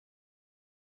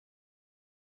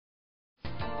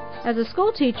As a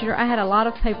school teacher, I had a lot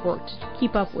of paperwork to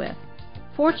keep up with.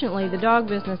 Fortunately, the dog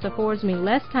business affords me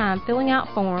less time filling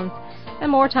out forms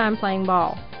and more time playing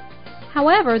ball.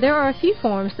 However, there are a few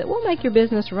forms that will make your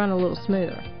business run a little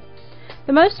smoother.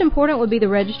 The most important would be the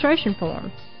registration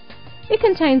form. It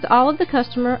contains all of the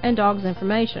customer and dog's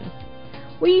information.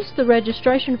 We use the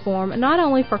registration form not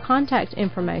only for contact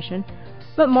information,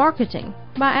 but marketing,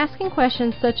 by asking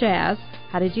questions such as,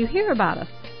 "How did you hear about us?"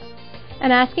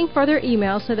 and asking for their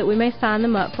emails so that we may sign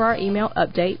them up for our email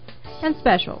updates and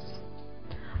specials.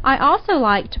 I also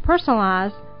like to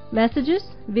personalize messages,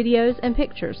 videos, and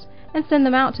pictures and send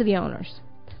them out to the owners.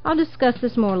 I'll discuss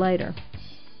this more later.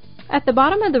 At the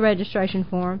bottom of the registration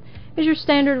form is your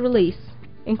standard release,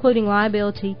 including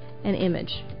liability and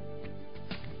image.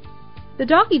 The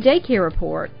Doggie Daycare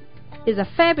Report is a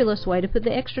fabulous way to put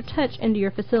the extra touch into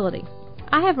your facility.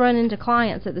 I have run into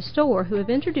clients at the store who have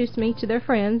introduced me to their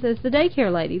friends as the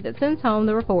daycare lady that sends home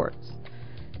the reports.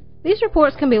 These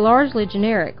reports can be largely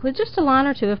generic, with just a line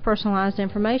or two of personalized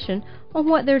information on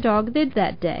what their dog did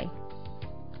that day.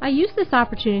 I use this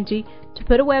opportunity to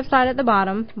put a website at the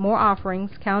bottom, more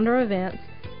offerings, calendar events,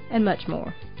 and much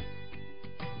more.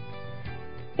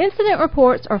 Incident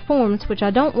reports are forms which I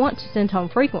don't want to send home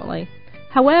frequently.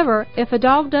 However, if a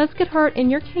dog does get hurt in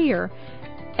your care,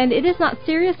 and it is not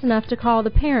serious enough to call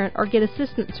the parent or get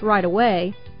assistance right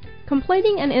away,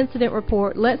 completing an incident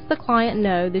report lets the client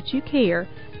know that you care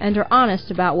and are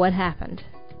honest about what happened.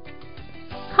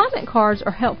 Comment cards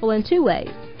are helpful in two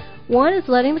ways. One is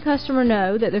letting the customer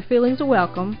know that their feelings are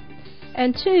welcome,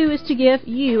 and two is to give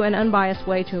you an unbiased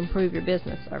way to improve your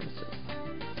business services.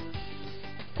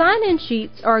 Sign-in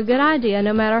sheets are a good idea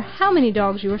no matter how many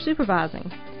dogs you are supervising.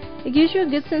 It gives you a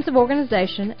good sense of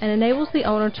organization and enables the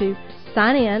owner to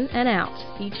sign in and out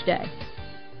each day.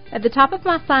 At the top of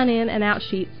my sign-in and out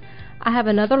sheets, I have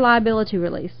another liability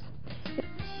release.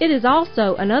 It is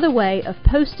also another way of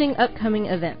posting upcoming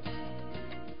events.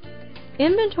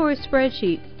 Inventory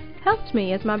spreadsheets helped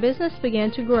me as my business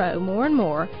began to grow more and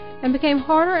more and became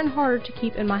harder and harder to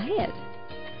keep in my head.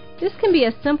 This can be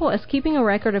as simple as keeping a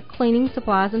record of cleaning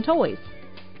supplies and toys,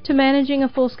 to managing a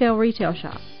full-scale retail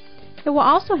shop. It will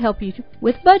also help you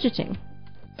with budgeting.